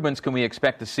improvements can we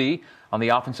expect to see on the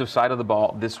offensive side of the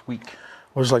ball this week?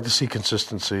 I just like to see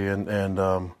consistency and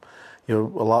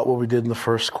a lot what we did in the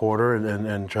first quarter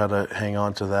and try to hang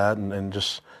on to that and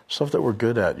just stuff that we're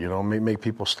good at, make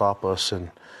people stop us.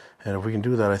 And if we can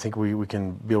do that, I think we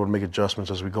can be able to make adjustments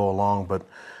as we go along. But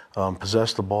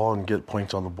possess the ball and get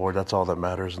points on the board, that's all that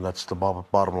matters, and that's the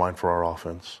bottom line for our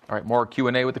offense. All right, more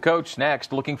Q&A with the coach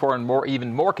next. Looking for an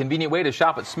even more convenient way to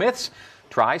shop at Smith's?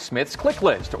 Try Smith's Click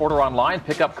List. Order online,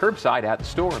 pick up curbside at the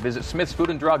store. Visit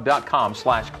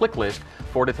smithsfoodanddrug.com/clicklist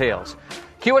for details.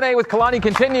 Q&A with Kalani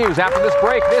continues after this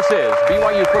break. This is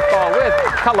BYU Football with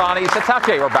Kalani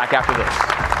Sitake. We're back after this.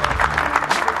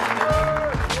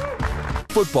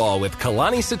 Football with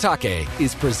Kalani Sitake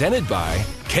is presented by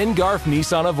Ken Garff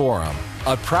Nissan of Orem,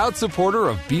 a proud supporter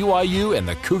of BYU and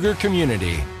the Cougar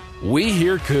community. We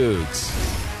hear Cougs.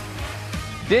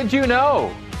 Did you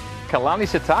know Kalani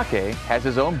Sitake has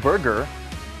his own burger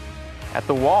at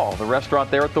The Wall, the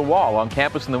restaurant there at The Wall on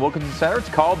campus in the Wilkinson Center? It's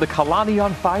called the Kalani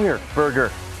on Fire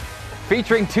Burger.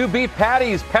 Featuring 2 beef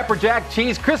patties, pepper jack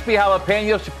cheese, crispy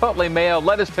jalapenos, chipotle mayo,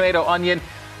 lettuce, tomato, onion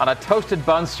on a toasted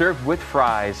bun served with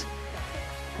fries.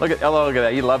 Look at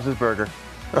that. He loves his burger.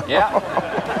 Yeah.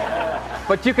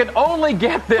 But you can only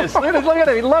get this. Look at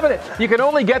him. He's loving it. You can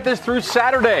only get this through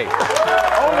Saturday.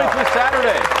 Only through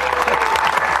Saturday.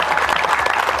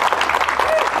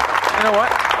 You know what?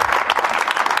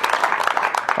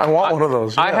 I want one of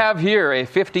those. Yeah. I have here a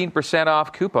 15%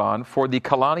 off coupon for the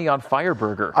Kalani on Fire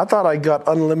Burger. I thought I got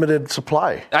unlimited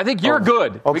supply. I think you're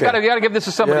good. Okay. We got to give this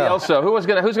to somebody else. So who's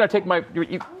gonna take my?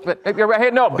 You're right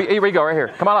here. No, here we go. Right here.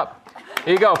 Come on up.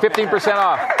 Here you go. 15%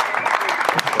 off.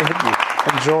 Thank you.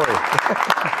 Enjoy.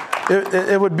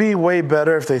 It would be way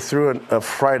better if they threw a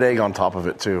fried egg on top of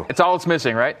it too. It's all it's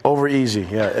missing, right? Over easy.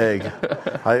 Yeah, egg.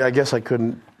 I guess I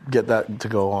couldn't get that to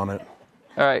go on it.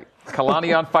 All right.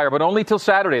 Kalani on Fire, but only till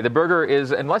Saturday. The burger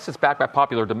is, unless it's backed by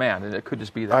popular demand, and it could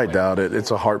just be that I way. doubt it.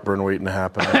 It's a heartburn waiting to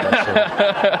happen.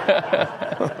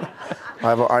 I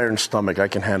have an iron stomach. I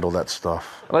can handle that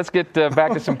stuff. Let's get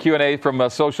back to some Q&A from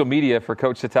social media for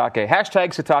Coach Sitake.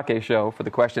 #Sitake Show for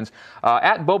the questions.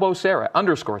 At Bobo Sarah,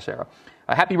 _Sarah.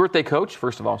 Happy birthday, Coach,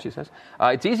 first of all, she says.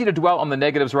 It's easy to dwell on the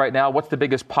negatives right now. What's the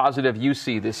biggest positive you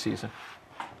see this season?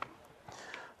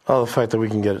 Oh, the fact that we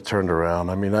can get it turned around.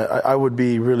 I mean, I would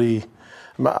be really...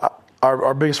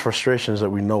 Our biggest frustration is that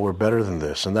we know we're better than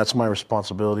this, and that's my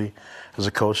responsibility as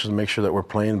a coach, is to make sure that we're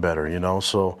playing better,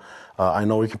 So I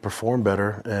know we can perform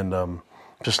better, and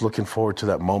just looking forward to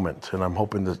that moment. And I'm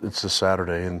hoping that it's this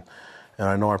Saturday, and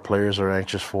I know our players are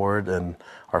anxious for it, and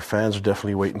our fans are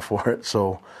definitely waiting for it.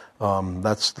 So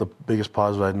that's the biggest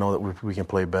positive. I know that we can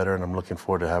play better, and I'm looking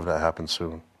forward to have that happen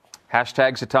soon.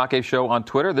 Hashtag Sitake Show on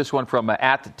Twitter. This one from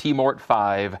at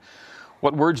TMort5.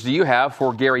 What words do you have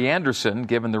for Gary Anderson,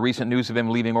 given the recent news of him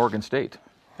leaving Oregon State?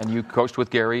 And you coached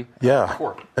with Gary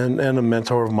before. And a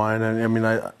mentor of mine. And I mean,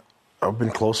 I've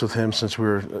been close with him since we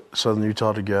were at Southern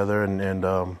Utah together, and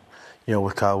you know,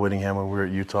 with Kyle Whittingham when we were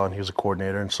at Utah, and he was a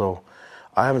coordinator. And so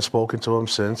I haven't spoken to him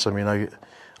since. I mean, I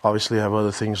obviously have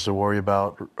other things to worry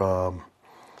about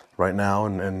right now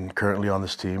and currently on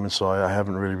this team, and so I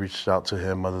haven't really reached out to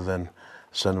him other than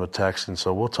send him a text. And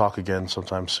so we'll talk again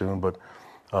sometime soon. But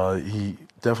he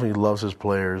definitely loves his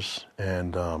players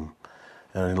and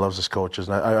he loves his coaches.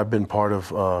 And I've been part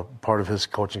of his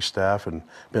coaching staff and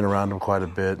been around him quite a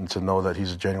bit, and to know that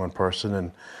he's a genuine person,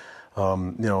 and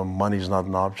you know, money's not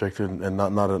an object and not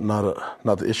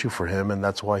the issue for him, and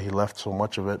that's why he left so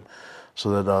much of it,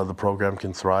 so that the program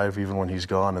can thrive even when he's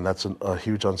gone. And that's a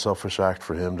huge unselfish act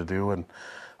for him to do. And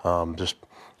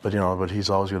but he's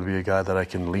always going to be a guy that I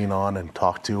can lean on and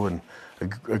talk to, and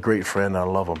a great friend. I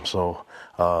love him. So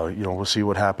we'll see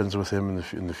what happens with him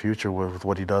in the future with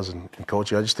what he does in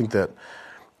coaching. I just think that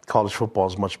college football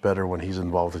is much better when he's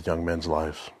involved with young men's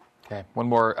lives. Okay, one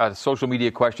more social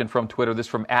media question from Twitter. This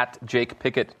from at Jake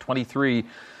Pickett 23.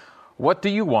 What do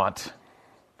you want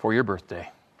for your birthday?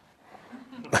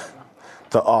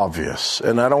 The obvious.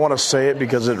 And I don't want to say it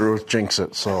because it will jinx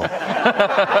it. So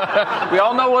we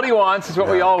all know what he wants. It's what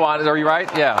we all want. Are you right?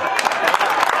 Yeah.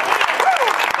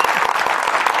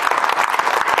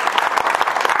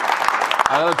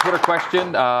 Another Twitter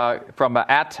question from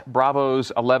at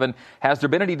Bravos11. Has there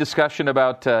been any discussion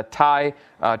about Ty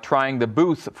trying the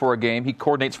booth for a game? He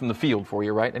coordinates from the field for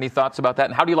you, right? Any thoughts about that?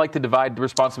 And how do you like to divide the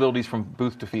responsibilities from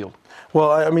booth to field? Well,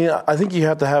 I mean, I think you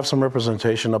have to have some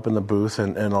representation up in the booth,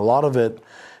 and a lot of it,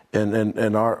 and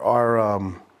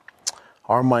our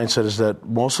mindset is that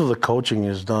most of the coaching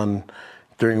is done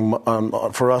during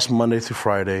for us Monday through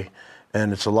Friday,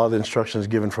 and it's a lot of the instructions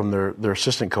given from their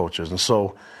assistant coaches, and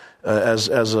so. As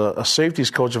a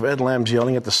safeties coach, if Ed Lamb's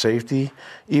yelling at the safety,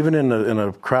 even in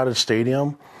a crowded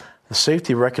stadium, the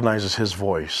safety recognizes his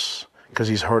voice because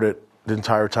he's heard it the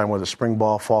entire time, whether it's spring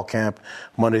ball, fall camp,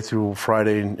 Monday through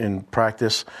Friday in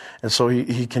practice. And so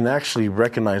he can actually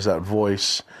recognize that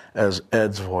voice as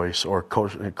Ed's voice, or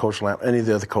Coach Lamb, any of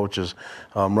the other coaches,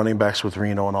 running backs with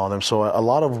Reno and all them. So a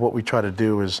lot of what we try to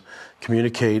do is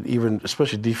communicate,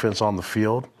 especially defense on the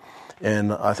field.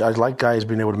 And I like guys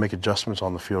being able to make adjustments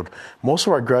on the field. Most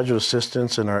of our graduate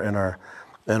assistants and our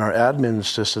admin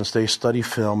assistants, they study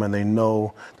film and they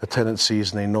know the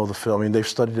tendencies and they know the film. I mean, they've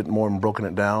studied it more and broken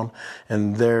it down.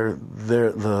 And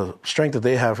the strength that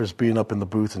they have is being up in the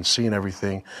booth and seeing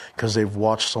everything because they've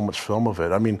watched so much film of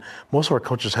it. I mean, most of our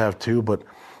coaches have too, but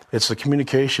it's the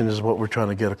communication is what we're trying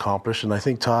to get accomplished. And I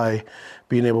think Ty,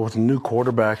 being able with new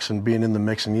quarterbacks and being in the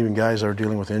mix, and even guys that are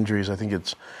dealing with injuries, I think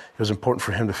it was important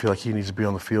for him to feel like he needs to be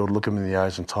on the field, look him in the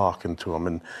eyes, and talk to him.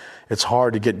 And it's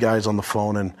hard to get guys on the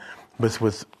phone and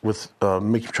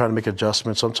trying to make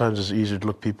adjustments. Sometimes it's easier to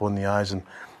look people in the eyes. And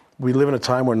we live in a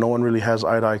time where no one really has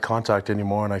eye-to-eye contact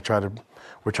anymore. And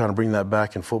we're trying to bring that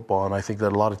back in football. And I think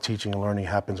that a lot of teaching and learning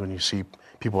happens when you see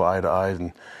people eye-to-eye.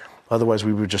 And otherwise,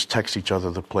 we would just text each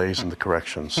other the plays and the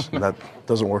corrections. And that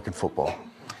doesn't work in football.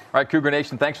 All right, Cougar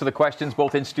Nation, thanks for the questions,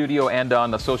 both in studio and on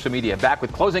the social media. Back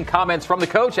with closing comments from the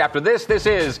coach after this. This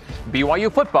is BYU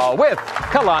Football with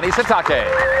Kalani Sitake.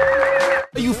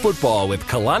 BYU Football with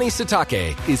Kalani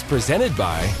Sitake is presented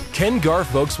by Ken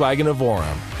Garff Volkswagen of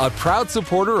Orem, a proud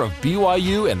supporter of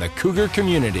BYU and the Cougar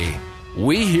community.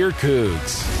 We hear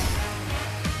Cougs.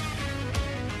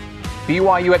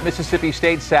 BYU at Mississippi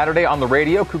State Saturday on the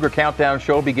radio. Cougar Countdown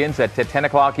show begins at 10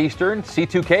 o'clock Eastern.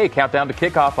 C2K Countdown to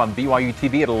Kickoff on BYU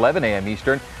TV at 11 a.m.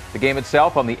 Eastern. The game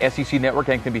itself on the SEC Network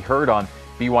and can be heard on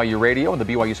BYU Radio and the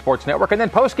BYU Sports Network. And then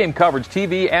post-game coverage,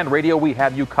 TV and radio, we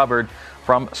have you covered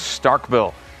from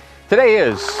Starkville. Today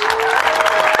is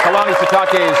Kalani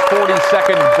Sitake's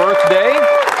 42nd birthday.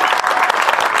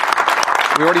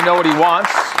 We already know what he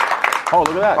wants. Oh,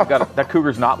 look at that. That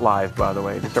Cougar's not live, by the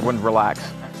way. Just everyone relax.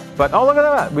 But, oh, look at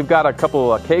that. We've got a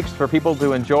couple of cakes for people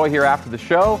to enjoy here after the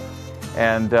show.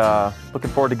 And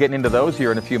looking forward to getting into those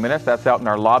here in a few minutes. That's out in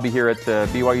our lobby here at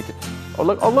BYU. Oh,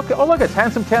 look, it's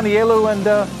Handsome Tanielu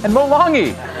and Mo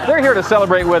Longy. They're here to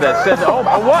celebrate with us. And,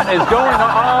 what is going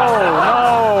on?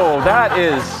 Oh, no. That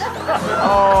is,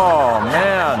 oh,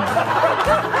 man.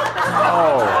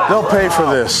 Oh. They'll pay for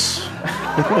this.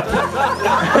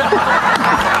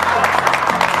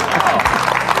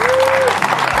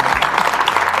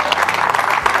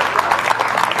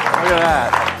 Look at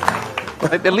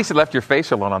that. At least it left your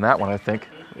face alone on that one, I think.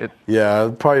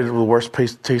 Yeah, probably the worst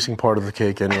tasting part of the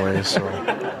cake anyway. So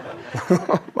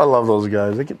I love those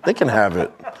guys. They can have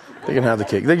it. They can have the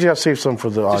cake. They just got to save some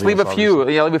for the audience. Just leave a few.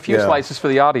 Leave a few slices for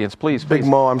the audience, please. Big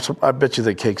Mo, I bet you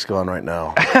the cake's gone right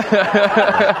now.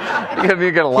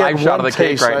 You get a live shot of the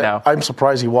cake right now. I'm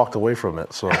surprised he walked away from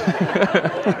it. So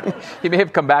he may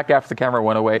have come back after the camera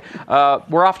went away.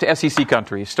 We're off to SEC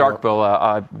country,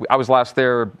 Starkville. I was last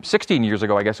there 16 years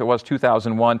ago, I guess it was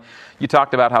 2001. You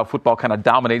talked about how football kind of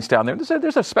dominates down there.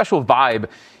 There's a special vibe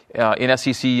in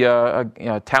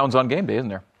SEC towns on game day, isn't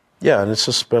there? Yeah, and it's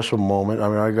a special moment. I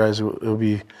mean, our guys, it'll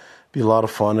be a lot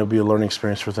of fun. It'll be a learning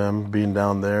experience for them being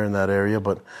down there in that area.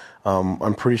 But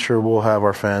I'm pretty sure we'll have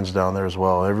our fans down there as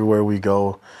well. Everywhere we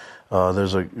go,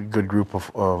 there's a good group of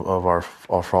our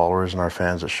followers and our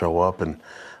fans that show up, and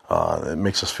it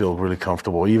makes us feel really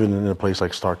comfortable, even in a place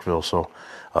like Starkville. So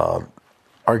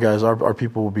our guys, our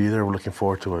people will be there. We're looking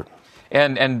forward to it.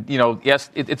 And yes,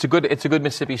 it's a good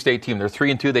Mississippi State team. They're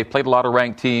 3-2. They've played a lot of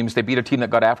ranked teams. They beat a team that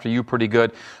got after you pretty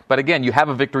good. But again, you have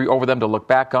a victory over them to look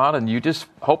back on, and you just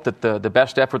hope that the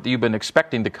best effort that you've been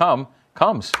expecting to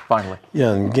comes finally.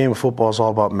 Yeah, and game of football is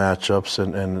all about matchups,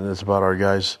 and it's about our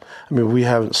guys. I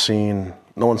mean,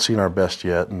 no one's seen our best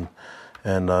yet, and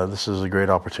this is a great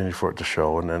opportunity for it to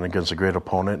show, and against a great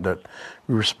opponent that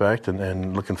we respect,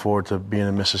 and looking forward to being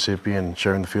in Mississippi and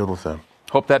sharing the field with them.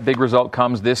 Hope that big result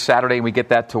comes this Saturday and we get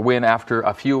that to win after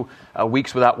a few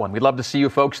weeks without one. We'd love to see you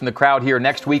folks in the crowd here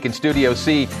next week in Studio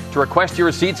C. To request your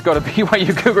receipts, go to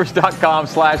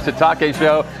BYUCougars.com/Sitake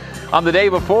Show. On the day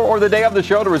before or the day of the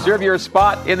show to reserve your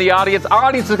spot in the audience. Our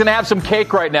audience is going to have some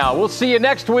cake right now. We'll see you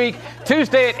next week,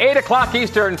 Tuesday at 8 o'clock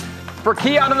Eastern. For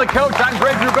Keon and the coach, I'm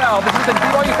Greg Wrubell. This is the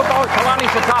BYU Football with Kalani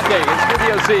Sitake in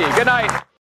Studio C. Good night.